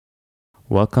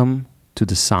Welcome to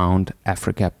the Sound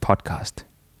Africa podcast.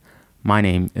 My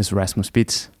name is Rasmus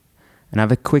Spitz, and I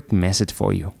have a quick message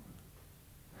for you.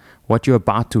 What you're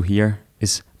about to hear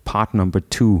is part number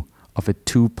 2 of a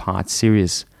 2-part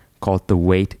series called The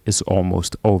Wait is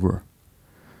Almost Over.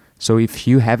 So if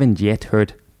you haven't yet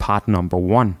heard part number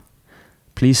 1,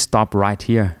 please stop right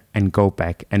here and go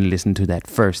back and listen to that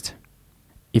first.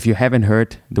 If you haven't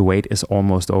heard The Wait is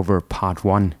Almost Over part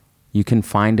 1, you can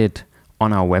find it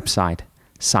on our website,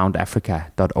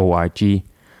 soundafrica.org,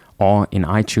 or in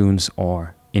iTunes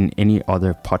or in any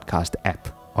other podcast app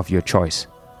of your choice.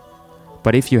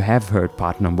 But if you have heard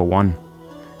part number 1,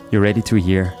 you're ready to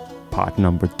hear part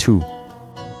number 2.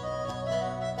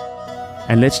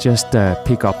 And let's just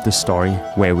pick up the story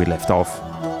where we left off.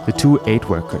 The two aid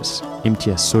workers,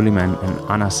 Imtiaz Sooliman and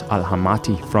Anas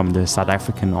Al-Hamati from the South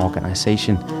African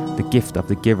organization The Gift of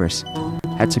the Givers,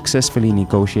 had successfully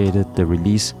negotiated the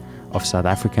release of South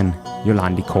African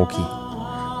Yolandi Corky,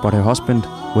 but her husband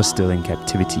was still in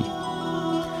captivity.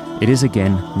 It is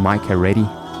again Micah Reddy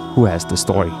who has the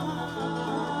story.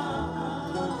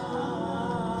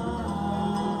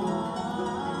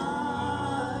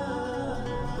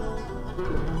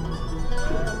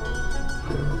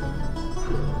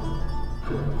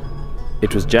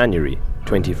 It was January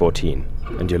 2014,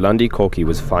 and Yolandi Corky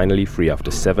was finally free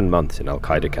after 7 months in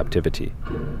Al-Qaeda captivity.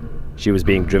 She was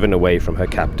being driven away from her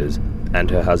captors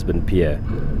and her husband Pierre,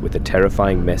 with a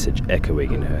terrifying message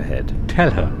echoing in her head.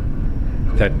 Tell her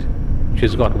that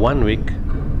she's got 1 week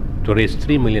to raise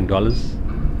 $3 million,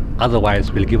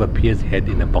 otherwise we'll give her Pierre's head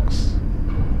in a box.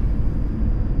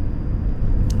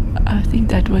 I think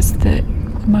that was the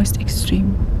most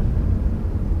extreme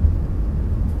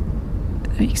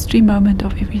moment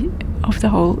of the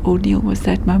whole ordeal, was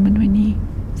that moment when he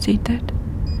said that.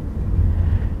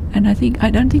 And I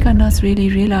don't think Anas really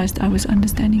realized I was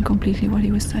understanding completely what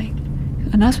he was saying.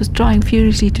 Anas was trying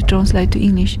furiously to translate to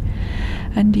English,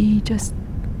 and he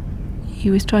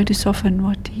was trying to soften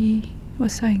what he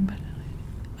was saying,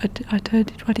 but I'd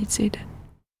heard what he'd said.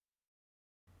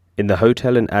 In the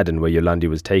hotel in Aden where Yolandi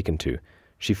was taken to,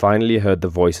 she finally heard the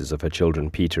voices of her children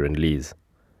Peter and Lise.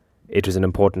 It was an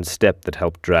important step that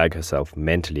helped drag herself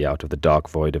mentally out of the dark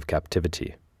void of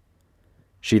captivity.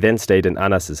 She then stayed in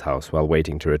Anas's house while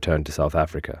waiting to return to South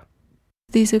Africa.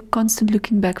 There's a constant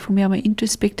looking back for me. I'm an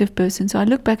introspective person, so I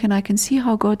look back and I can see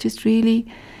how God just really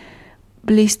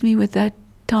blessed me with that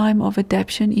time of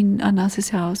adoption in Anas's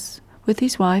house with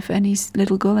his wife and his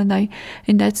little girl, and they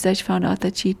in that stage found out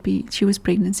that she was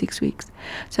pregnant 6 weeks.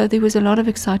 So there was a lot of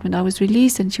excitement. I was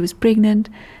released and she was pregnant,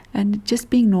 and just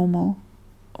being normal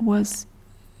was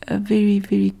a very,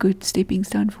 very good stepping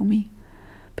stone for me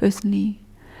personally.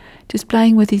 Just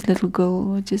playing with his little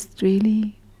girl just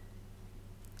really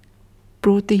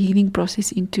brought the healing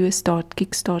process into a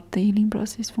kickstart the healing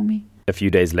process for me. A few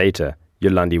days later,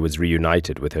 Yolandi was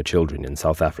reunited with her children in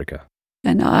South Africa.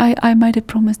 And I made a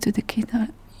promise to the kids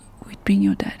that we'd bring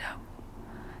your dad home.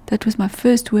 That was my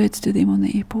first words to them on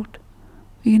the airport.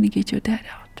 We're going to get your dad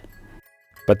out.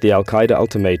 But the Al-Qaeda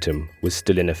ultimatum was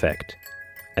still in effect,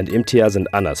 and Imtiaz and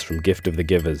Anas from Gift of the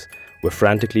Givers were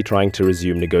frantically trying to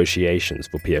resume negotiations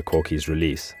for Pierre Corky's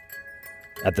release.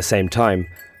 At the same time,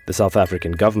 the South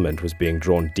African government was being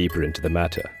drawn deeper into the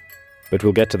matter. But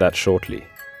we'll get to that shortly.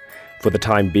 For the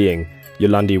time being,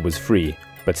 Yolandi was free,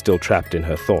 but still trapped in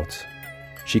her thoughts.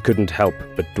 She couldn't help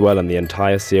but dwell on the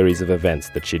entire series of events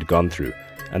that she'd gone through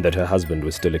and that her husband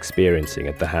was still experiencing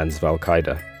at the hands of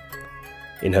Al-Qaeda.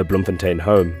 In her Bloemfontein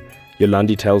home,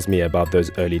 Yolandi tells me about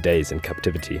those early days in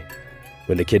captivity,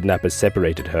 when the kidnappers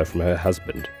separated her from her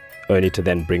husband, only to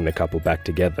then bring the couple back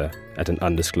together at an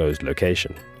undisclosed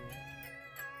location.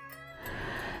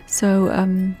 So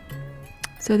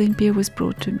then Pierre was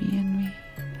brought to me, and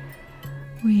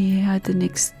we had the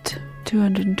next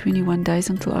 221 days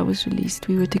until I was released.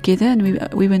 We were together, and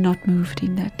we were not moved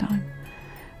in that time.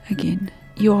 Again,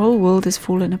 your whole world has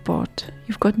fallen apart.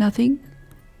 You've got nothing.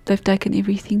 They've taken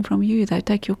everything from you. They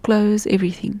take your clothes,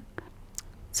 everything.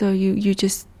 So you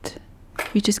just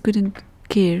couldn't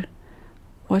care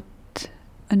what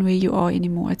and where you are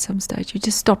anymore at some stage. You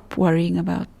just stop worrying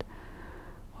about,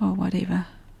 whatever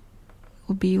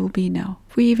will be now.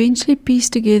 We eventually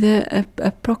pieced together a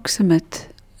approximate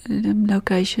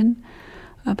location,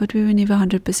 but we were never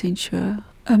 100% sure.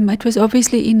 It was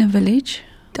obviously in a village.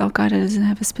 Al-Qaeda doesn't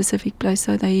have a specific place,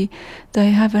 so they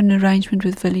have an arrangement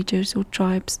with villagers or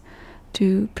tribes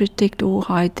to protect or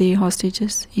hide their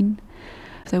hostages in.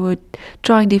 They were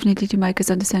trying definitely to make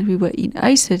us understand we were in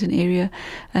a certain area,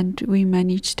 and we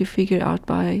managed to figure out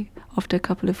after a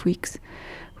couple of weeks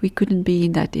we couldn't be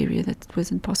in that area. That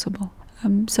wasn't possible.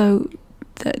 So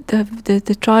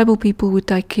the tribal people would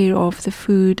take care of the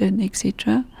food and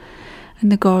etc.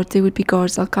 And the guards, there would be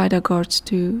guards, Al-Qaeda guards,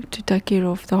 to take care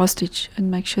of the hostage and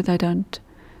make sure they don't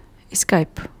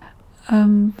escape.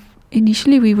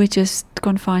 Initially, we were just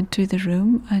confined to the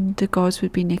room, and the guards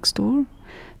would be next door.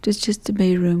 It was just a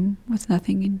bare room with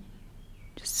nothing in,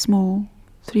 just a small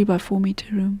 3x4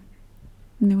 meter room,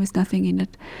 and there was nothing in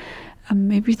it.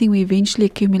 Everything we eventually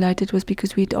accumulated was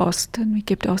because we'd asked, and we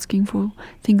kept asking for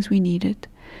things we needed,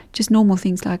 just normal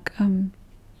things like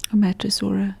a mattress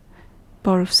or a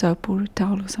bar of soap or a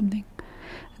towel or something.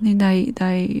 And then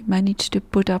they managed to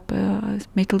put up a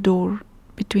metal door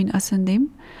between us and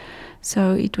them.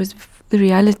 So it was the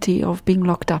reality of being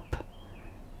locked up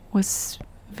was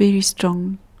very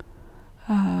strong,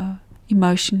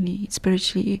 emotionally,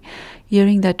 spiritually,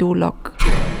 hearing that door lock.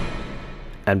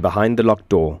 And behind the locked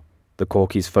door, the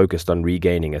Corkies focused on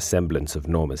regaining a semblance of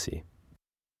normalcy.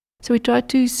 So we tried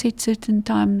to set certain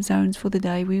time zones for the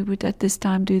day. We would at this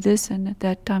time do this and at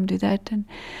that time do that. And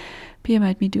Pierre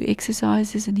made me do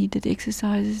exercises and he did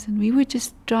exercises. And we would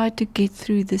just try to get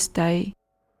through this day.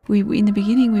 In the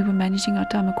beginning, we were managing our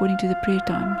time according to the prayer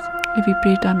times. Every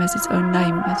prayer time has its own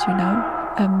name, as you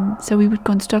know. So we would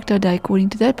construct our day according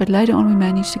to that. But later on, we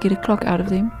managed to get a clock out of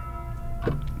them.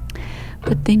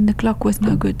 But then the clock was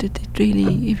no good. It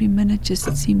really, every minute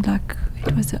just seemed like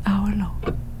it was an hour long.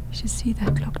 You should see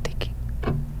that clock ticking.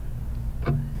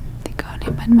 I think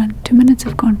only 2 minutes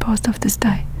have gone past of this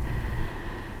day.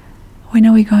 When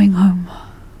are we going home?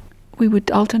 We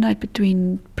would alternate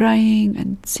between praying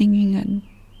and singing and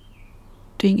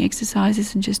doing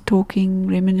exercises and just talking,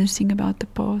 reminiscing about the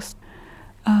past.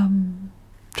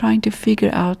 Trying to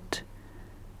figure out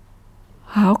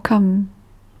how come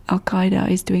Al-Qaeda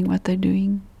is doing what they're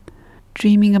doing.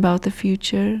 Dreaming about the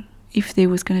future, if there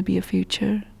was going to be a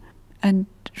future. And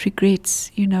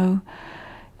regrets,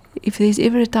 if there's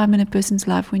ever a time in a person's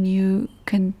life when you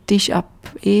can dish up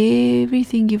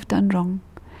everything you've done wrong,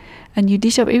 and you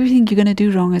dish up everything you're going to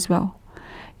do wrong as well,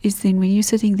 is then when you're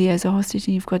sitting there as a hostage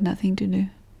and you've got nothing to do.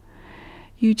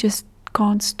 You just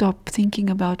can't stop thinking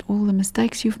about all the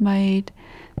mistakes you've made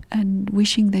and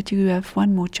wishing that you have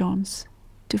one more chance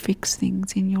to fix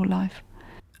things in your life.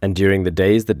 And during the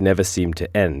days that never seemed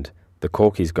to end, the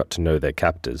Corkies got to know their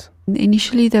captors.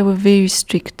 Initially, they were very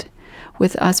strict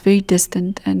with us, very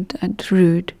distant and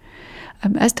rude.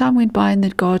 As time went by and the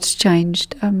guards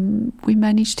changed, we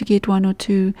managed to get one or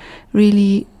two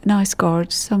really nice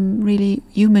guards, some really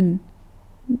human.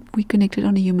 We connected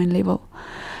on a human level.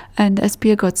 And as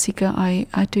Pierre got sicker, I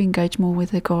had to engage more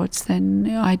with the guards than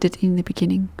I did in the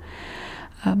beginning.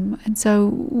 And so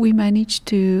we managed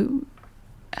to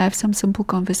have some simple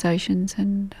conversations,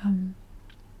 and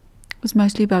it was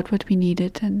mostly about what we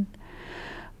needed.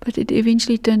 But it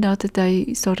eventually turned out that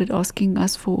they started asking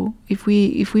us for, if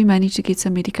we managed to get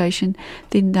some medication,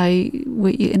 then they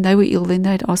were ill, then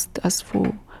they'd asked us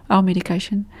for our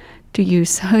medication to use.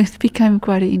 So it became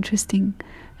quite an interesting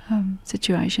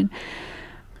situation.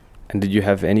 And did you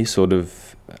have any sort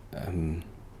of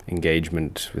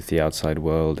engagement with the outside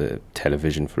world,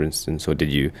 television, for instance, or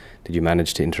did you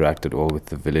manage to interact at all with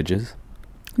the villagers?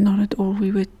 Not at all.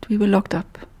 We were locked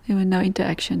up. There were no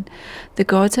interaction. The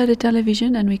guards had a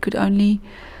television, and we could only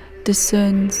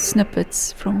discern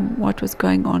snippets from what was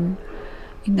going on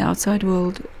in the outside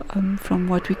world, from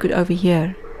what we could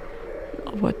overhear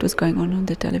of what was going on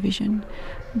the television.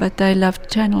 But they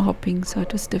loved channel hopping, so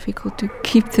it was difficult to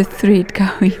keep the thread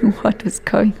going, what was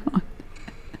going on.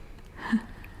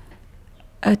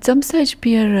 At some stage,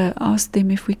 Pierre asked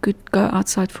them if we could go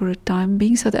outside for a time.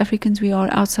 Being South Africans, we are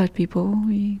outside people.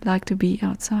 We like to be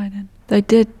outside. And they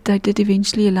did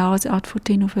eventually allow us out for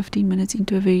 10 or 15 minutes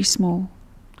into a very small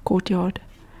courtyard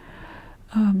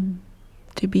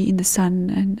to be in the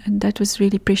sun. And that was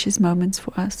really precious moments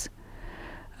for us.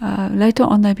 Later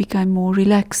on, they became more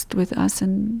relaxed with us,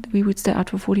 and we would stay out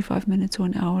for 45 minutes or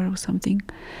an hour or something.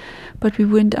 But we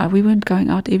weren't going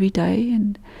out every day,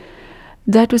 and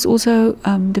that was also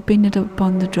dependent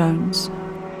upon the drones.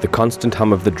 The constant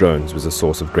hum of the drones was a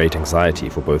source of great anxiety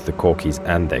for both the Corkies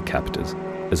and their captors,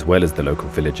 as well as the local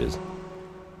villagers.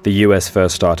 The US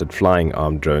first started flying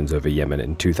armed drones over Yemen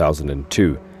in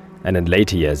 2002, and in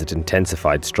later years it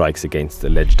intensified strikes against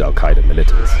alleged Al-Qaeda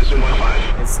militants.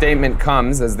 His statement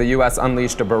comes as the U.S.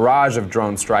 unleashed a barrage of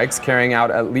drone strikes, carrying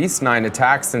out at least 9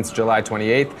 attacks since July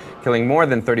 28th, killing more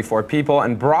than 34 people,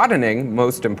 and broadening,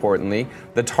 most importantly,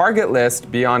 the target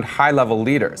list beyond high-level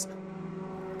leaders.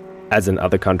 As in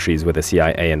other countries where the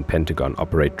CIA and Pentagon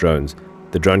operate drones,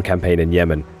 the drone campaign in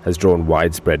Yemen has drawn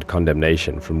widespread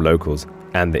condemnation from locals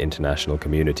and the international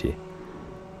community.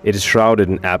 It is shrouded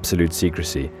in absolute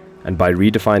secrecy, and by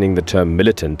redefining the term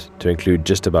militant to include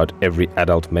just about every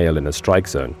adult male in a strike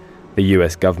zone, the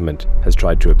US government has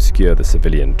tried to obscure the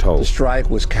civilian toll. The strike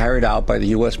was carried out by the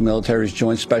US military's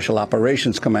Joint Special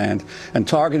Operations Command and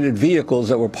targeted vehicles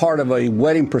that were part of a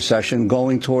wedding procession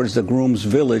going towards the groom's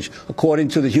village. According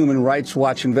to the Human Rights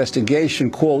Watch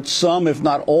investigation, quote, some, if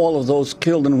not all, of those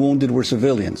killed and wounded were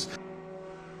civilians.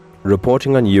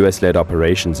 Reporting on US-led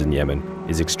operations in Yemen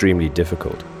is extremely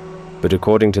difficult, but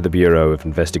according to the Bureau of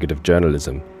Investigative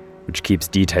Journalism, which keeps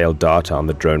detailed data on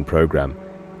the drone program,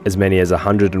 as many as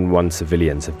 101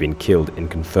 civilians have been killed in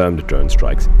confirmed drone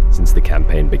strikes since the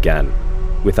campaign began,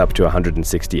 with up to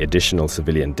 160 additional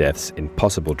civilian deaths in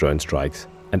possible drone strikes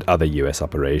and other US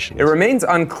operations. It remains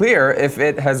unclear if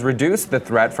it has reduced the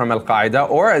threat from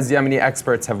Al-Qaeda or, as Yemeni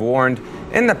experts have warned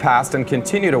in the past and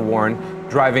continue to warn,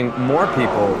 driving more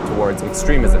people towards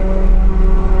extremism.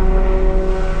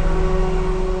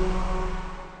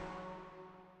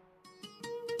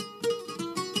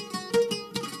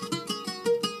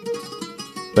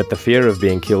 But the fear of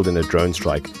being killed in a drone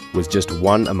strike was just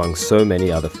one among so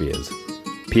many other fears.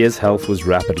 Pia's health was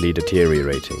rapidly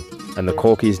deteriorating, and the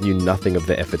Korkis knew nothing of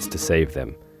their efforts to save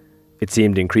them. It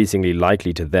seemed increasingly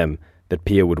likely to them that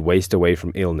Pia would waste away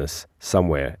from illness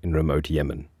somewhere in remote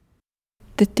Yemen.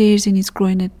 The tears in his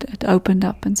groin had opened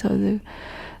up, and so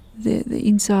the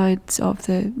insides of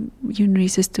the urinary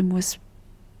system was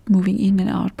moving in and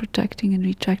out, protracting and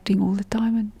retracting all the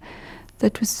time, and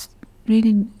that was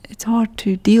really, it's hard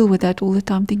to deal with that all the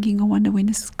time, thinking, I wonder when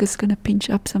it's going to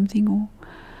pinch up something, or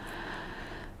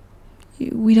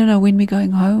we don't know when we're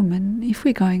going home and if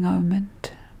we're going home.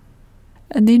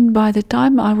 And then by the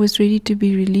time I was ready to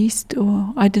be released,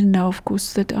 or I didn't know, of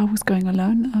course, that I was going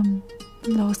alone.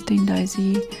 The last 10 days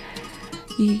he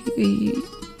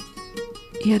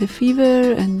had a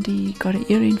fever and he got an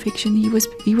ear infection. He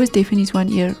was deaf in his one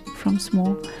ear from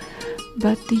small.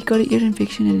 But he got an ear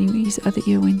infection and his other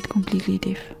ear went completely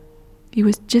deaf. He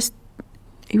was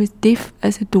deaf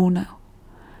as a doornail.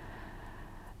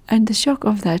 And the shock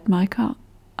of that, Micah,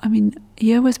 I mean,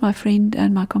 here was my friend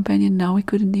and my companion, now we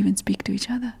couldn't even speak to each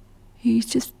other. He's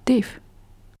just deaf.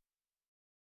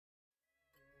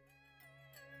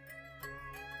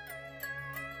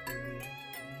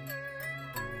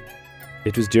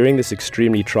 It was during this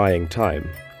extremely trying time,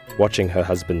 watching her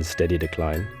husband's steady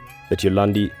decline, that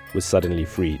Yolandi was suddenly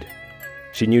freed.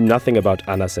 She knew nothing about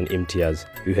Anas and Imtiaz,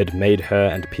 who had made her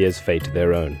and Pia's fate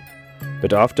their own.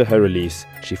 But after her release,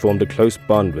 she formed a close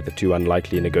bond with the two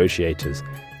unlikely negotiators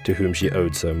to whom she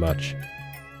owed so much.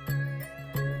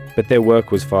 But their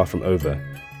work was far from over.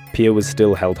 Pia was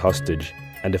still held hostage,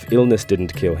 and if illness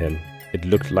didn't kill him, it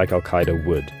looked like Al-Qaeda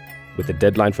would, with the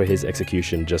deadline for his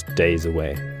execution just days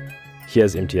away.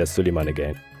 Here's Imtiaz Sooliman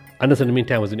again. Anas in the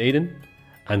meantime was in Aden,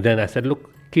 and then I said, look,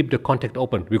 keep the contact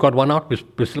open. We got one out,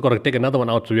 we still got to take another one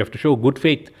out, so we have to show good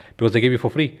faith because they gave you for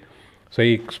free. So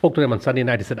he spoke to them on Sunday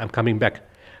night. He said, I'm coming back.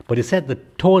 But he said the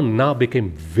tone now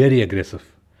became very aggressive.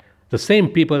 The same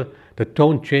people, the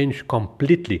tone changed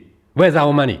completely. Where's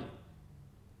our money?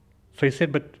 So he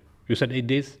said, but you said 8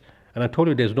 days, and I told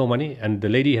you there's no money, and the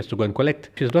lady has to go and collect.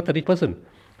 She's not a rich person,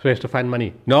 so he has to find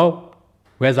money. No,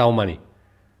 where's our money?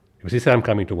 Because he said, I'm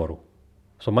coming tomorrow.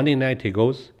 So Monday night he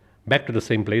goes back to the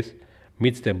same place,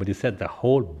 meets them, but he said the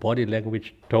whole body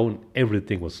language, tone,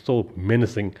 everything was so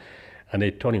menacing. And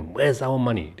they told him, where's our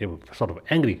money? They were sort of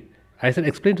angry. I said,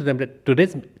 explain to them that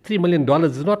today's $3 million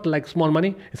is not like small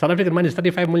money. South African money is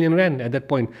 35 million rand at that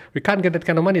point. We can't get that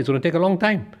kind of money. It's going to take a long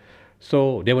time.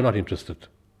 So they were not interested.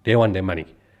 They want their money.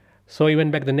 So he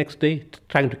went back the next day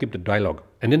trying to keep the dialogue.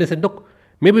 And then they said, look,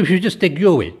 maybe we should just take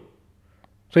you away.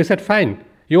 So he said, fine,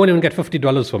 you won't even get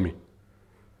 $50 for me.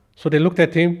 So they looked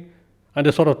at him and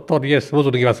they sort of thought, yes, who's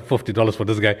going to give us $50 for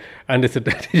this guy? And they said,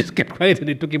 they just kept quiet and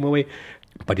they took him away.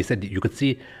 But he said, you could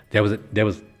see there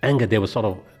was anger. There was sort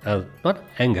of, not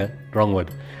anger, wrong word.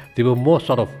 They were more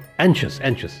sort of anxious,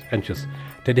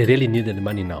 that they really needed the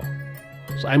money now.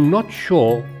 So I'm not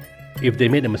sure if they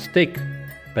made a mistake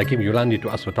by giving Yolandi to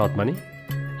us without money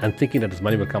and thinking that this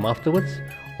money will come afterwards,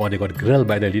 or they got grilled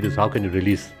by their leaders, how can you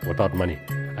release without money?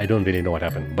 I don't really know what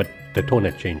happened, but the tone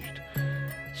had changed.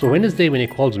 So Wednesday when he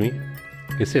calls me,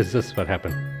 he says, this is what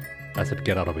happened. I said,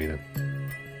 get out of Aden.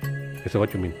 He said,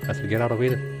 what do you mean? I said, get out of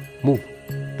Aden. Move.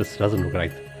 This doesn't look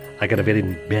right. I get a very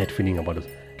bad feeling about this.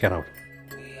 Get out.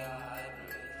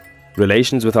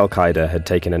 Relations with Al-Qaeda had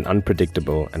taken an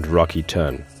unpredictable and rocky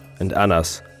turn, and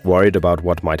Anas, worried about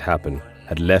what might happen,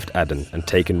 had left Aden and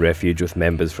taken refuge with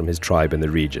members from his tribe in the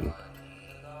region.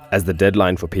 As the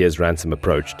deadline for Pia's ransom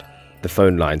approached, the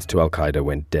phone lines to Al-Qaeda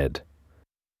went dead.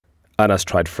 Anas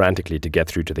tried frantically to get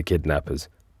through to the kidnappers,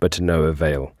 but to no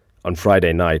avail, On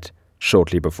Friday night,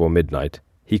 shortly before midnight,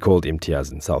 he called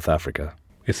Imtiaz in South Africa.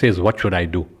 He says, what should I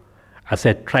do? I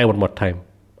said, try one more time.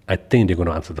 I think they're going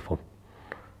to answer the phone.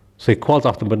 So he calls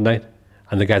after midnight,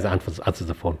 and the guys answers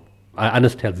the phone.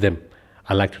 Anas tells them,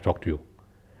 I'd like to talk to you.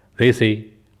 They say,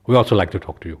 we also like to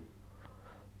talk to you.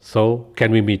 So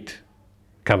can we meet?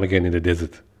 Come again in the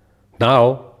desert.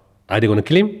 Now, are they going to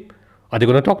kill him? Are they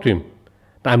going to talk to him?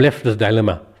 Now I'm left with this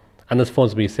dilemma. Anas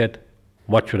phones me, he said,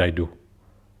 what should I do?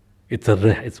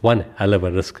 It's one hell of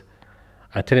a risk.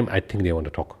 I tell him, I think they want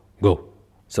to talk. Go.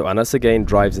 So Anas again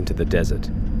drives into the desert.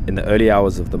 In the early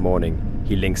hours of the morning,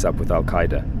 he links up with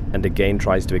Al-Qaeda and again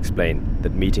tries to explain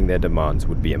that meeting their demands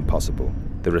would be impossible.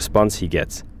 The response he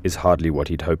gets is hardly what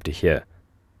he'd hoped to hear,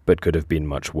 but could have been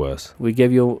much worse. We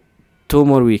give you 2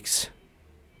 more weeks,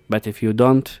 but if you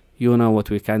don't, you know what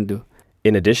we can do.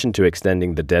 In addition to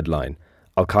extending the deadline,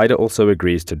 Al-Qaeda also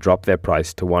agrees to drop their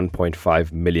price to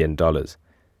 $1.5 million.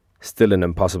 Still an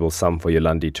impossible sum for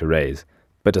Yolandi to raise,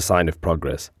 but a sign of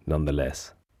progress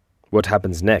nonetheless. What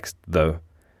happens next, though,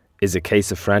 is a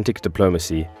case of frantic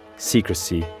diplomacy,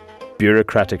 secrecy,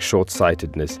 bureaucratic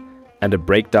short-sightedness, and a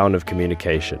breakdown of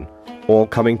communication, all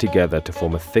coming together to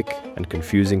form a thick and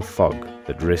confusing fog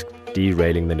that risked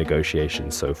derailing the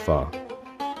negotiations so far.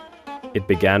 It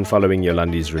began following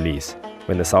Yolandi's release,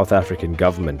 when the South African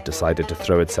government decided to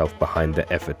throw itself behind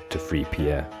the effort to free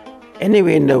Pierre.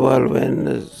 Anywhere in the world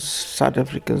when South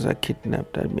Africans are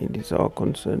kidnapped, I mean, it's our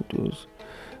concern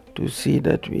to see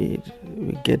that we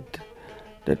get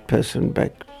that person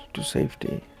back to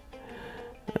safety.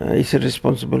 It's a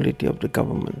responsibility of the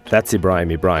government. That's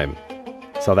Ibrahim,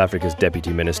 South Africa's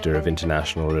Deputy Minister of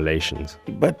International Relations.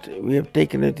 But we have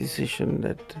taken a decision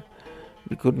that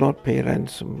we could not pay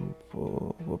ransom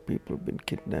for people being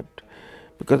kidnapped,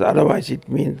 because otherwise it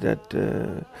means that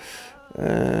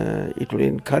it will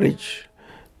encourage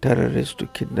terrorists to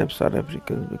kidnap South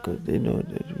Africans because they know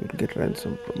that we will get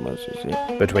ransom from us. You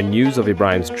see. But when news of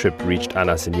Ibrahim's trip reached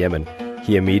Anas in Yemen,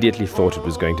 he immediately thought it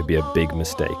was going to be a big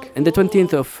mistake. On the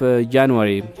 20th of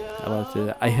January,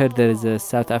 I heard there is a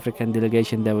South African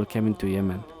delegation that will come into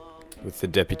Yemen. With the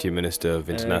Deputy Minister of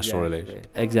International Relations.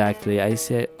 Exactly. I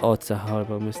say, it's a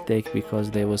horrible mistake because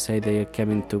they will say they are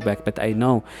coming to back. But I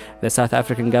know the South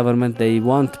African government, they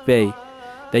won't pay.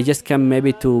 They just come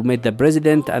maybe to meet the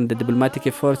president and the diplomatic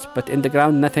efforts, but in the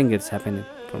ground, nothing is happening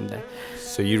from there.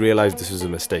 So you realized this was a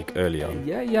mistake early on?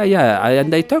 Yeah.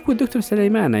 And I talked with Dr.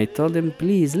 Suleiman. I told him,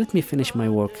 please, let me finish my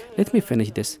work. Let me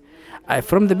finish this.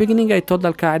 From the beginning, I told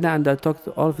Al-Qaeda and I talked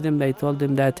to all of them. I told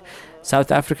them that South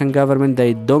African government,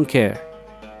 they don't care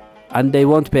and they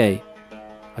won't pay.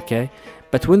 Okay?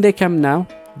 But when they come now,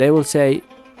 they will say,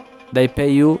 they pay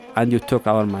you and you took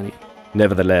our money.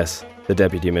 Nevertheless, the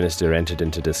Deputy Minister entered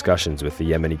into discussions with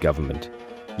the Yemeni government.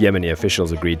 Yemeni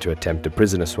officials agreed to attempt a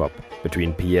prisoner swap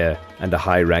between Pierre and a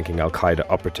high-ranking Al-Qaeda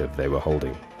operative they were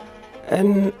holding.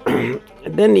 And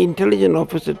then the intelligence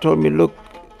officer told me, look,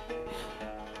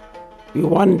 we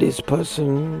want this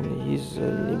person, he's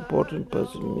an important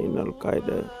person in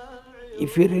Al-Qaeda.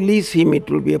 If we release him, it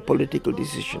will be a political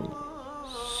decision.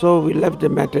 So we left the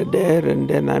matter there, and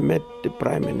then I met the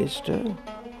Prime Minister,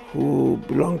 who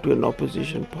belonged to an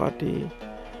opposition party,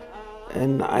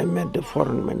 and I met the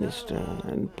Foreign Minister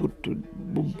and put to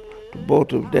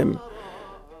both of them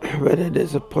whether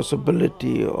there's a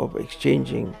possibility of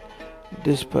exchanging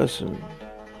this person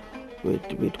with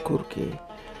Kurki.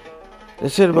 They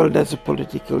said, well, that's a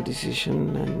political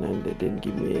decision, and they didn't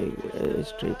give me a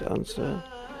straight answer.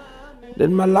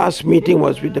 Then my last meeting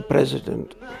was with the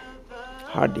President,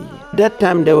 Hadi. That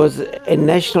time there was a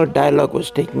national dialogue was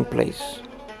taking place,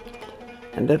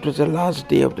 and that was the last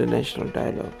day of the national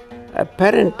dialogue.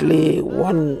 Apparently,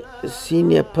 one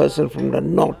senior person from the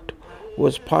north who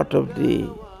was part of the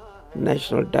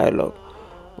national dialogue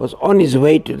was on his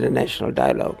way to the national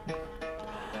dialogue,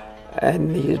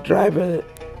 and his driver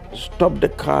stopped the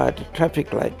car at a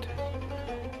traffic light,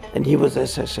 and he was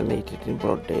assassinated in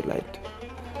broad daylight.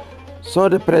 So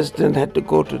the president had to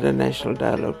go to the national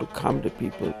dialogue to calm the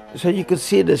people. So you could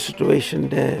see the situation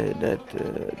there, that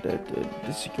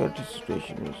the security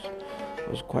situation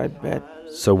was quite bad.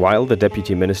 So while the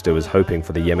Deputy Minister was hoping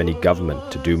for the Yemeni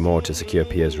government to do more to secure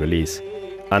Pierre's release,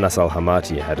 Anas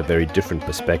Al-Hamati had a very different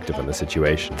perspective on the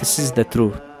situation. This is the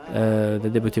truth. The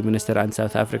Deputy Minister and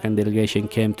South African delegation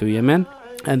came to Yemen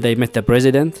and they met the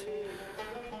president.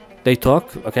 They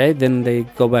talk, okay, then they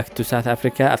go back to South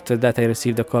Africa. After that, I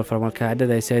received a call from Al-Qaeda.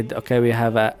 They said, okay, we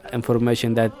have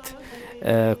information that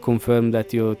confirmed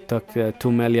that you took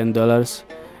 $2 million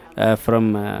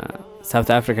from South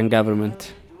African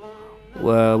government.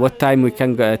 What time we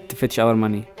can go to fetch our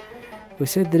money? We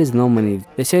said there is no money.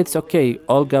 They said it's okay.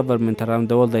 All government around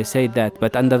the world, they say that,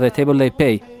 but under the table they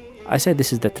pay. I said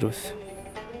this is the truth.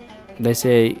 They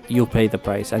say you pay the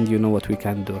price and you know what we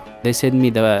can do. They sent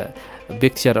me the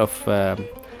picture of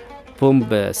bomb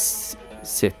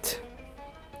set.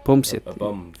 Bomb set. A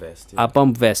bomb vest. Yeah. A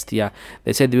bomb vest, yeah.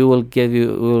 They said we will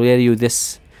wear you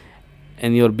this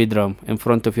in your bedroom in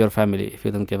front of your family if you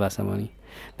don't give us the money.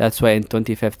 That's why on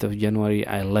 25th of January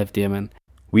I left Yemen.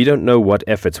 We don't know what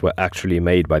efforts were actually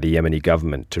made by the Yemeni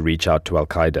government to reach out to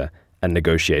Al-Qaeda and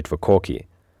negotiate for Korki.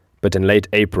 But in late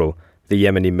April, the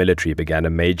Yemeni military began a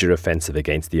major offensive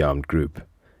against the armed group.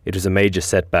 It was a major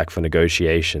setback for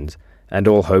negotiations, and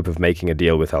all hope of making a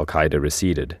deal with Al-Qaeda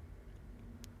receded.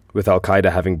 With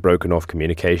Al-Qaeda having broken off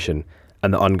communication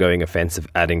and the ongoing offensive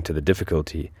adding to the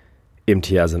difficulty,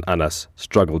 Imtiaz and Anas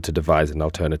struggled to devise an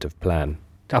alternative plan.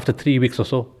 After 3 weeks or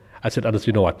so, I said, Anas,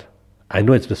 you know what? I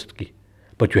know it's risky,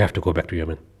 but you have to go back to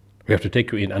Yemen. We have to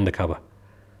take you in undercover.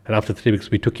 And after 3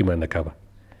 weeks, we took him undercover.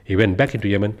 He went back into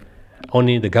Yemen.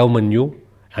 Only the government knew,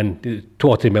 and 2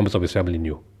 or 3 members of his family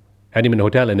knew. Had him in a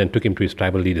hotel and then took him to his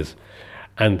tribal leaders.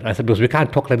 And I said, because we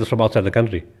can't talk like this from outside the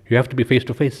country. You have to be face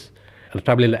to face. And the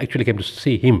tribal leader actually came to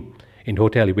see him in the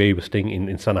hotel where he was staying in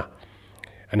Sana'a.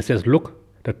 And he says, look,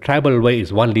 the tribal way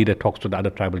is one leader talks to the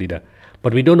other tribal leader.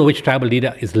 But we don't know which tribal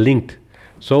leader is linked.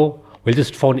 So we'll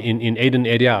just phone in Aden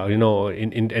area,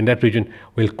 in that region,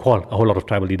 we'll call a whole lot of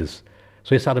tribal leaders.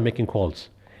 So he started making calls.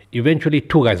 Eventually,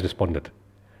 2 guys responded.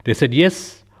 They said,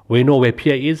 yes, we know where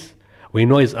Pierre is. We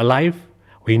know he's alive.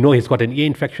 We know he's got an ear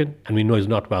infection, and we know he's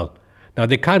not well. Now,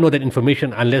 they can't know that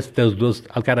information unless those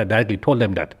Al-Qaeda directly told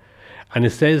them that. And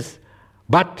it says,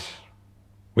 but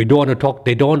we don't want to talk.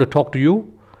 They don't want to talk to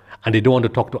you, and they don't want to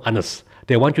talk to Anas.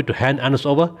 They want you to hand Anas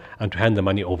over and to hand the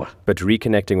money over. But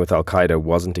reconnecting with Al-Qaeda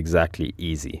wasn't exactly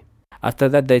easy. After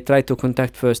that, they tried to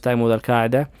contact first time with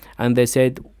Al-Qaeda, and they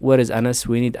said, where is Anas?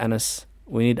 We need Anas.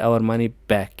 We need our money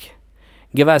back.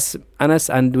 Give us Anas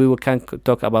and we can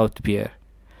talk about Pierre.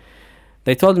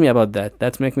 They told me about that.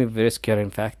 That made me very scared, in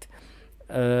fact.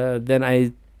 Then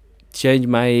I changed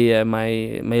my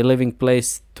living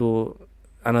place to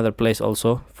another place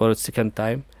also for third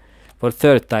time,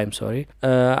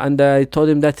 and I told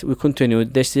him that we continue.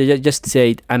 They just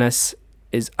said Anas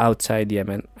is outside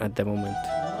Yemen at the moment.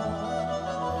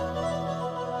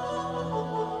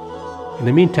 In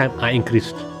the meantime, I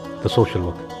increased the social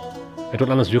work. I told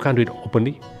Anas, you can't do it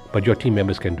openly, but your team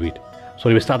members can do it.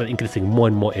 So we started increasing more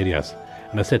and more areas.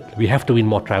 And I said, we have to win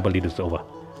more tribal leaders over.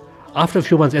 After a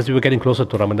few months, as we were getting closer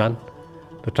to Ramadan,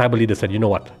 the tribal leader said, you know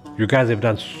what? You guys have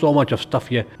done so much of stuff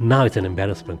here. Now it's an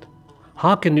embarrassment.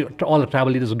 How can all the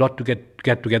tribal leaders not to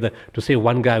get together to save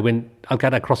one guy when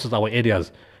Al-Qaeda crosses our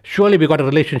areas? Surely we got a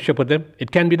relationship with them.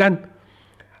 It can be done.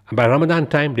 And by Ramadan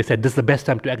time, they said, this is the best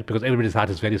time to act because everybody's heart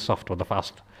is very soft for the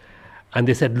fast. And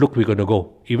they said, look, we're going to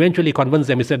go. Eventually convinced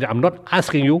them. He said, I'm not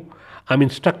asking you, I'm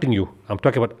instructing you. I'm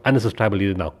talking about Anas's tribal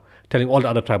leader now, telling all the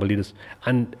other tribal leaders.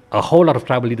 And a whole lot of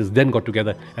tribal leaders then got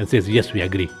together and says, yes, we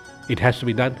agree. It has to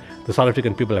be done. The South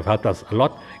African people have helped us a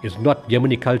lot. It's not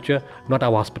Yemeni culture, not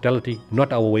our hospitality,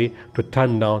 not our way to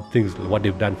turn down things, what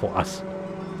they've done for us.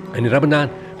 And in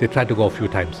Ramadan, they tried to go a few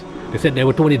times. They said there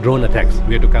were too many drone attacks.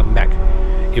 We had to come back.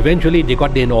 Eventually, they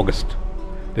got there in August.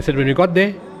 They said when we got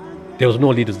there was no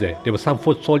leaders there. There were some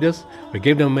foot soldiers. We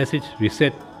gave them a message. We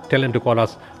said, tell them to call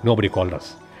us. Nobody called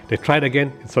us. They tried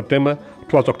again in September.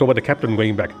 Towards October, the captain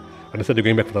going back. And they said they're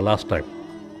going back for the last time.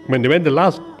 When they went the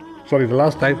last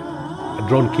time, a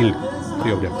drone killed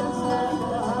 3 of them.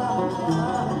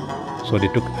 So they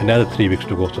took another 3 weeks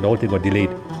to go. So the whole thing got delayed.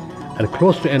 And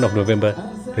close to the end of November,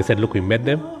 they said, look, we met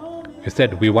them. They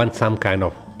said, we want some kind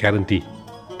of guarantee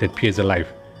that Pierre is alive.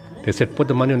 They said, put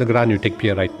the money on the ground, you take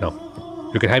Pierre right now.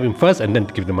 You can have him first and then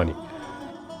give the money.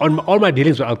 On all my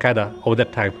dealings with Al-Qaeda over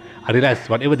that time, I realized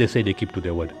whatever they say, they keep to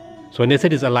their word. So when they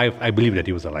said he's alive, I believe that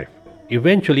he was alive.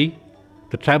 Eventually,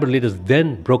 the tribal leaders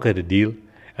then brokered a deal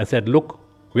and said, look,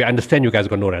 we understand you guys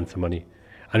got no ransom money.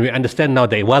 And we understand now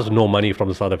there was no money from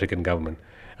the South African government.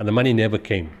 And the money never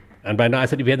came. And by now I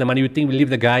said, if we had the money, you think we'd leave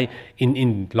the guy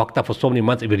in locked up for so many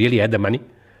months if we really had the money?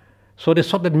 So they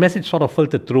saw that message sort of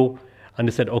filtered through. And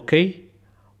they said, okay,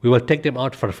 we will take them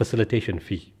out for a facilitation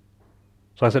fee.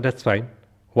 So I said, that's fine.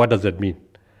 What does that mean?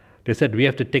 They said, we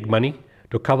have to take money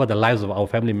to cover the lives of our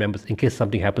family members in case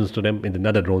something happens to them and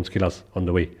another drones kill us on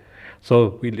the way.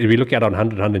 So we look at around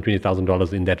 $100,000,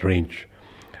 $120,000 in that range.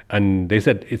 And they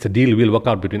said, it's a deal we'll work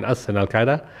out between us and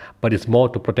Al-Qaeda, but it's more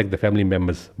to protect the family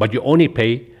members. But you only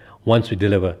pay once we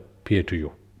deliver Pierre to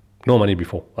you. No money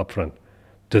before, upfront.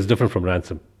 It's different from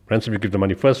ransom. Ransom, you give the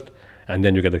money first, and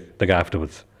then you get the guy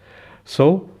afterwards.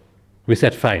 So we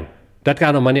said, fine. That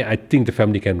kind of money, I think the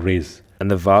family can raise.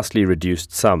 And the vastly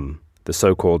reduced sum, the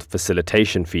so-called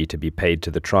facilitation fee to be paid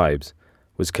to the tribes,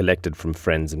 was collected from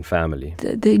friends and family.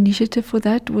 The initiative for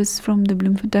that was from the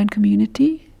Bloemfontein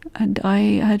community, and I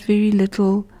had very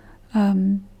little.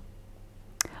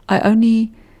 I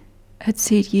only had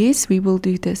said, yes, we will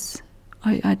do this.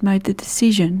 I had made the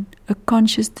decision, a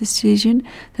conscious decision,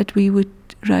 that we would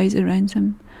raise a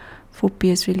ransom for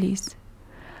Pierre's release.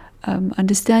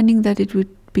 Understanding that it would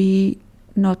be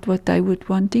not what they were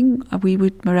wanting, we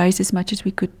would raise as much as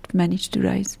we could manage to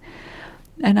raise.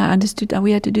 And I understood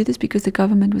we had to do this because the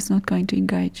government was not going to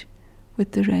engage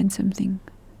with the ransom thing.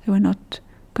 They were not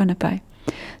going to pay.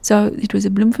 So it was a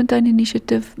Bloemfontein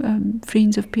initiative.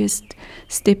 Friends of Pierre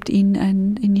stepped in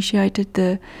and initiated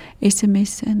the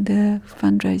SMS and the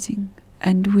fundraising.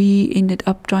 And we ended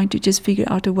up trying to just figure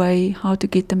out a way how to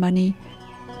get the money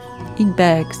in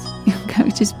bags. Can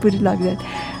we just put it like that?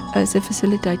 As a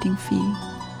facilitating fee.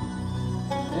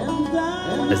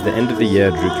 As the end of the year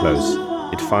drew close,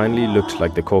 it finally looked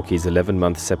like the Corkies'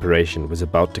 11-month separation was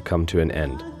about to come to an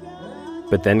end.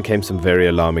 But then came some very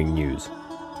alarming news.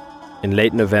 In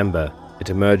late November, it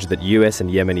emerged that US and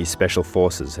Yemeni special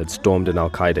forces had stormed an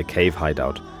al-Qaeda cave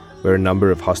hideout where a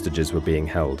number of hostages were being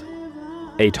held.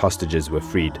 8 hostages were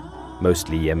freed,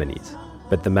 mostly Yemenis.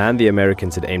 But the man the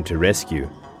Americans had aimed to rescue,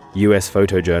 US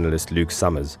photojournalist Luke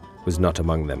Summers, was not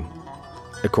among them.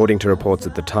 According to reports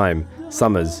at the time,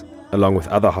 Summers, along with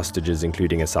other hostages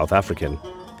including a South African,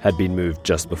 had been moved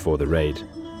just before the raid.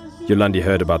 Yolandi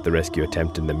heard about the rescue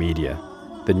attempt in the media.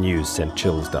 The news sent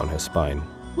chills down her spine.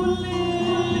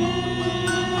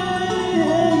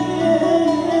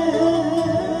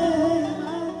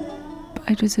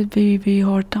 It was a very, very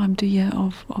hard time to hear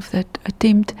of that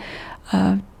attempt,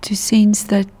 to sense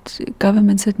that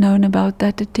governments had known about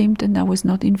that attempt and I was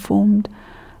not informed.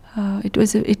 It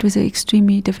was an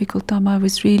extremely difficult time. I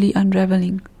was really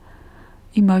unraveling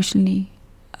emotionally.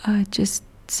 I just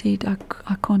said,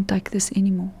 I can't take this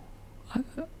anymore.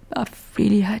 I've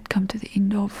really had come to the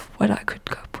end of what I could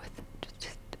cope with.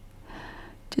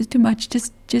 Just too much.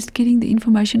 Just getting the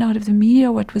information out of the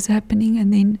media, what was happening,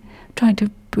 and then trying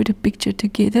to put a picture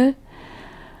together,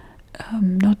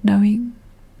 not knowing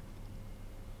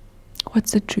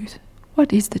what's the truth.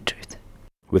 What is the truth?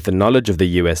 With the knowledge of the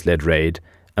US-led raid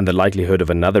and the likelihood of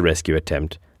another rescue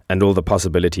attempt and all the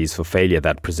possibilities for failure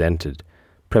that presented,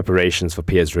 preparations for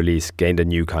Pierre's release gained a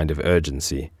new kind of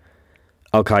urgency.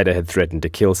 Al-Qaeda had threatened to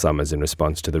kill Summers in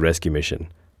response to the rescue mission.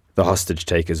 The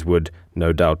hostage-takers would,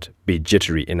 no doubt, be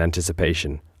jittery in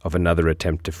anticipation of another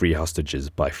attempt to free hostages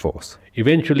by force.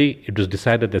 Eventually, it was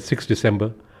decided that 6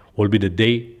 December will be the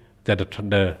day that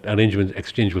the arrangement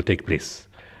exchange will take place.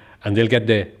 And they'll get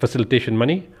the facilitation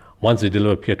money once they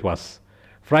deliver Pierre to us.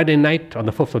 Friday night, on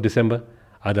the 5th of December,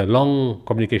 I had a long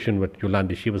communication with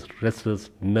Yolandi. She was restless,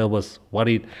 nervous,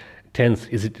 worried, tense.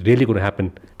 Is it really going to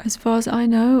happen? As far as I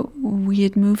know, we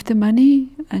had moved the money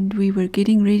and we were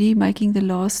getting ready, making the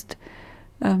last,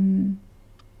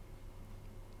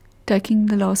 taking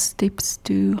the last steps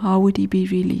to how would he be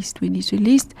released. When he's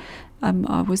released, I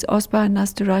was asked by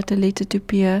Anas to write a letter to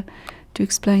Pierre to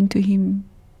explain to him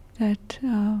that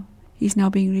he's now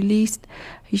being released,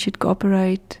 he should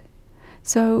cooperate.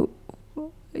 So,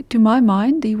 to my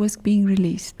mind, he was being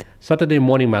released. Saturday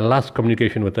morning, my last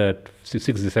communication with her, 6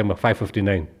 December,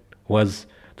 5:59, was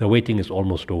the waiting is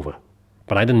almost over.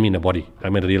 But I didn't mean a body, I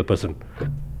meant a real person.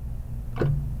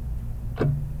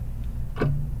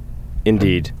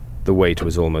 Indeed, the wait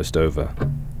was almost over.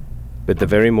 But the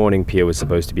very morning Pierre was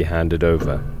supposed to be handed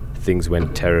over, things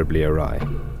went terribly awry.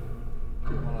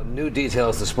 New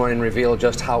details this morning reveal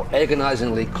just how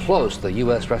agonizingly close the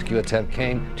U.S. rescue attempt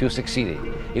came to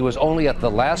succeeding. It was only at the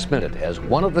last minute, as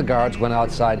one of the guards went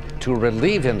outside to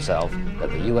relieve himself, that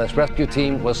the U.S. rescue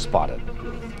team was spotted.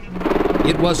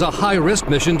 It was a high-risk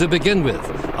mission to begin with,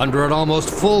 under an almost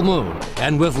full moon,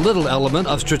 and with little element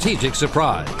of strategic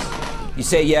surprise. You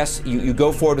say yes, you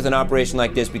go forward with an operation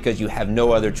like this because you have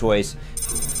no other choice.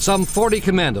 Some 40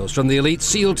 commandos from the elite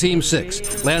SEAL Team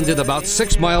 6 landed about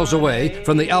 6 miles away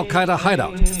from the Al-Qaeda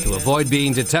hideout to avoid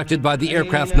being detected by the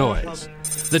aircraft noise.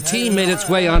 The team made its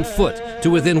way on foot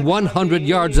to within 100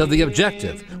 yards of the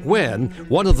objective when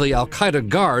one of the Al-Qaeda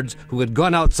guards who had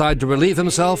gone outside to relieve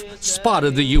himself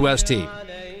spotted the U.S. team.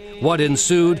 What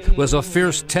ensued was a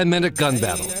fierce 10-minute gun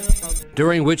battle,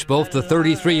 during which both the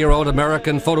 33-year-old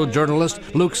American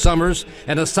photojournalist Luke Summers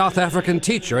and a South African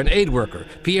teacher and aid worker,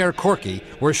 Pierre Corky,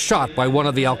 were shot by one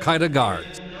of the Al-Qaeda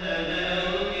guards.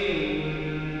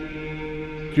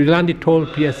 Yolandi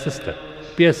told Pierre's sister.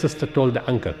 Pierre's sister told the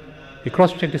uncle. He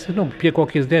cross-checked. He said, no, Pierre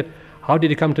Corky is dead. How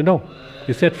did he come to know?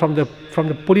 He said from the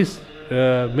police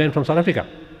man from South Africa.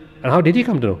 And how did he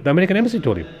come to know? The American embassy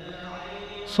told him.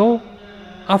 So,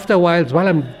 after a while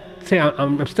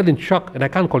I'm still in shock, and I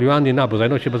can't call Yolandi now because I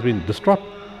know she must be distraught.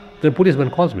 The policeman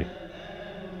calls me.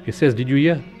 He says, "Did you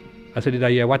hear?" I said, "Did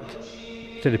I hear what?"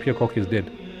 He said, "Pierre Corky is dead."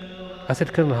 I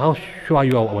said, "Colonel, how sure are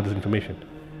you about this information?"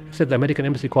 He said, "The American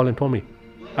embassy called and told me."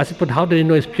 I said, "But how do they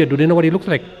know it's Pierre? Do they know what he looks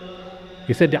like?"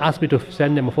 He said, "They asked me to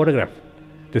send them a photograph."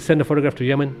 They sent a photograph to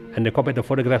Yemen, and they copied the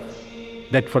photograph,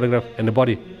 that photograph and the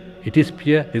body. It is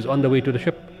Pierre. He's on the way to the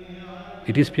ship.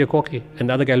 It is Pierre Corky. And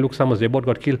the other guy, Luke Summers, they both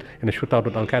got killed in a shootout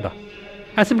with Al-Qaeda.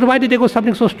 I said, "But why did they go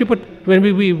something so stupid when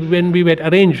we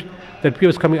had arranged that Pierre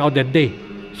was coming out that day?"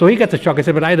 So he gets a shock. I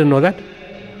said, "But I didn't know that."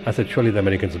 I said, "Surely the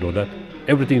Americans know that.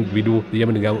 Everything we do, the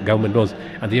Yemeni government knows,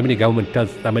 and the Yemeni government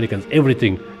tells the Americans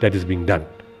everything that is being done.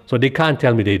 So they can't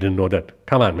tell me they didn't know that.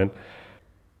 Come on, man."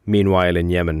 Meanwhile in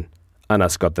Yemen,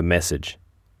 Anas got the message,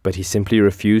 but he simply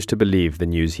refused to believe the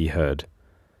news he heard.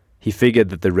 He figured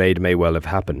that the raid may well have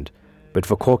happened, but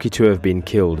for Corky to have been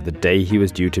killed the day he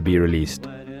was due to be released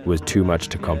was too much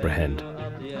to comprehend.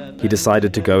 He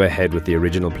decided to go ahead with the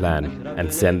original plan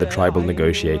and send the tribal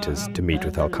negotiators to meet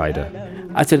with Al-Qaeda.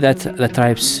 After that,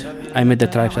 I met the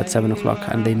tribes at 7 o'clock,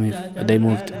 and they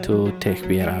moved to take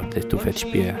Pierre out, to fetch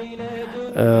Pierre.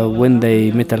 When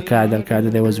they met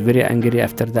Al-Qaeda, they was very angry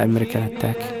after the American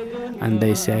attack, and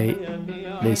they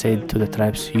said to the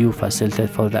tribes, "You facilitate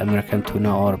for the American to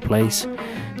know our place,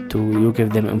 you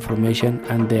give them information,"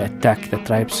 and they attacked the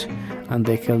tribes, and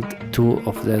they killed 2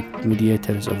 of the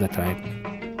mediators of the tribe.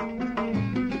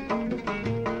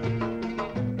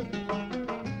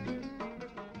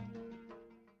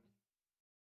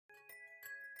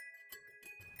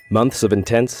 Months of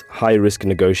intense, high-risk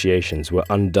negotiations were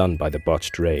undone by the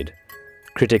botched raid.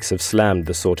 Critics have slammed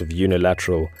the sort of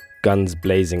unilateral,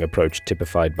 guns-blazing approach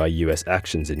typified by US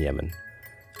actions in Yemen.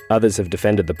 Others have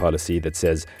defended the policy that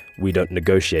says, "We don't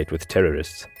negotiate with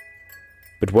terrorists."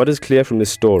 But what is clear from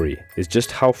this story is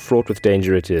just how fraught with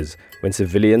danger it is when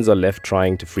civilians are left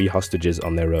trying to free hostages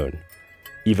on their own.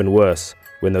 Even worse,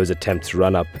 when those attempts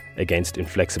run up against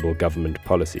inflexible government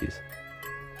policies.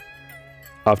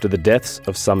 After the deaths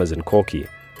of Summers and Corky,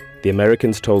 the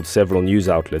Americans told several news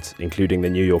outlets, including the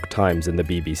New York Times and the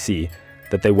BBC,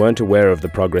 that they weren't aware of the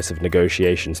progress of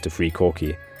negotiations to free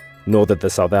Corky, nor that the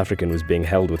South African was being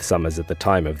held with Summers at the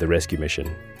time of the rescue mission.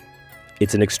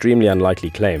 It's an extremely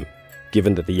unlikely claim,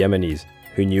 given that the Yemenis,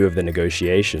 who knew of the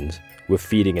negotiations, were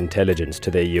feeding intelligence to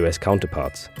their US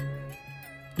counterparts.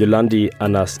 Yolandi,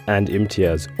 Anas and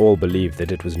Imtiaz all believed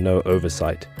that it was no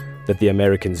oversight, that the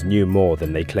Americans knew more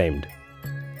than they claimed.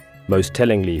 Most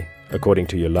tellingly, according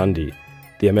to Yolandi,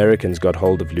 the Americans got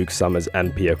hold of Luke Summers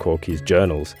and Pierre Corky's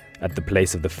journals at the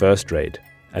place of the first raid,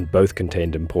 and both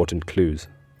contained important clues.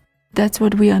 That's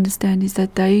what we understand, is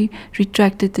that they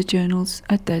retracted the journals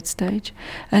at that stage.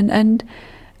 And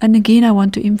again, I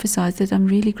want to emphasize that I'm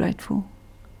really grateful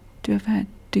to have had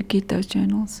to get those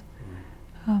journals,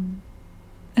 and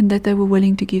that they were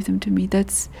willing to give them to me.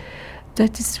 That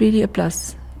is really a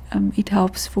plus. It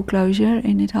helps for closure,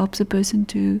 and it helps a person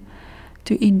to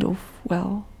end off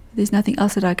well. There's nothing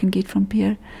else that I can get from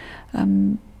Pierre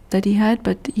that he had,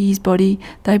 but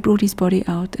they brought his body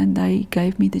out and they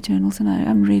gave me the journals, and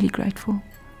I'm really grateful.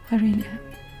 I really am.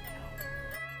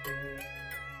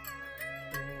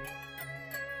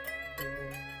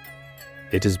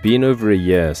 It has been over a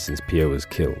year since Pierre was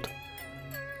killed.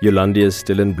 Yolandi is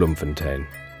still in Bloemfontein,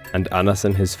 and Anas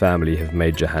and his family have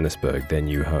made Johannesburg their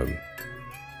new home.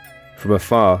 From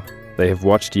afar, they have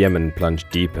watched Yemen plunge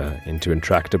deeper into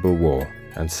intractable war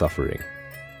and suffering.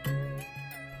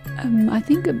 I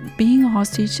think being a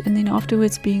hostage, and then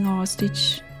afterwards being a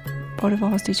hostage, part of a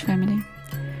hostage family,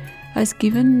 has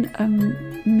given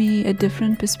me a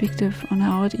different perspective on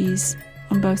how it is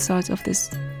on both sides of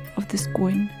this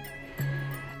coin.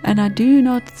 And I do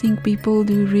not think people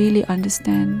do really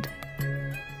understand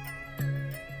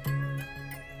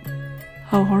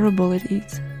how horrible it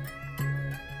is,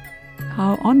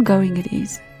 how ongoing it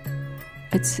is.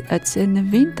 It's an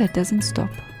event that doesn't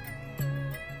stop.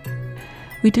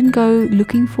 We didn't go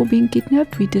looking for being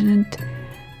kidnapped. We didn't.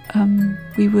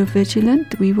 We were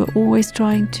vigilant. We were always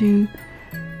trying to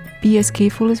be as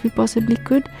careful as we possibly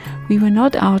could. We were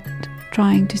not out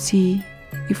trying to see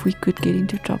if we could get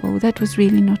into trouble. That was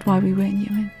really not why we were in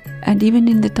Yemen. And even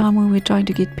in the time when we were trying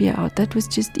to get Pierre out, that was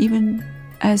just even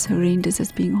as horrendous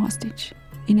as being a hostage,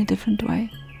 in a different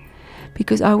way.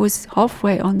 Because I was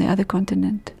halfway on the other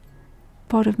continent.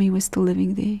 Part of me was still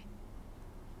living there.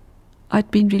 I'd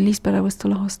been released, but I was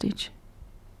still a hostage.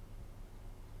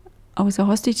 I was a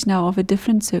hostage now of a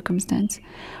different circumstance,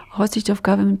 a hostage of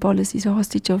government policies, a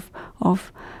hostage of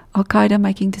Al-Qaeda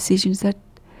making decisions, that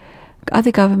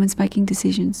other governments making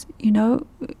decisions,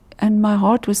 and my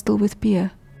heart was still with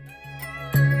Pierre.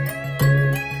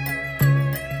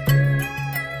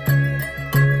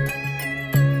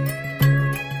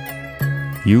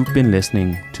 You've been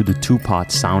listening to the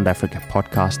two-part Sound Africa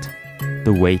podcast,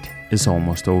 The Wait is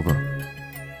Almost Over.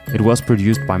 It was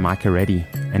produced by Micah Reddy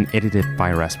and edited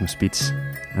by Rasmus Spitz,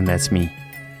 and that's me.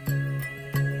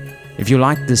 If you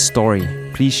liked this story,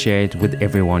 please share it with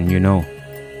everyone you know.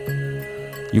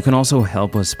 You can also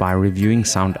help us by reviewing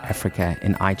Sound Africa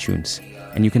in iTunes,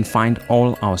 and you can find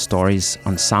all our stories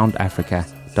on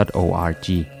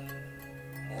soundafrica.org.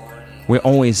 We're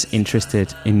always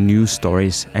interested in new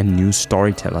stories and new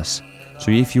storytellers,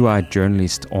 so if you are a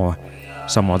journalist or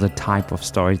some other type of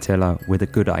storyteller with a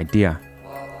good idea,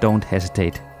 don't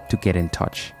hesitate to get in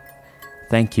touch.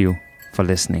 Thank you for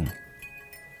listening.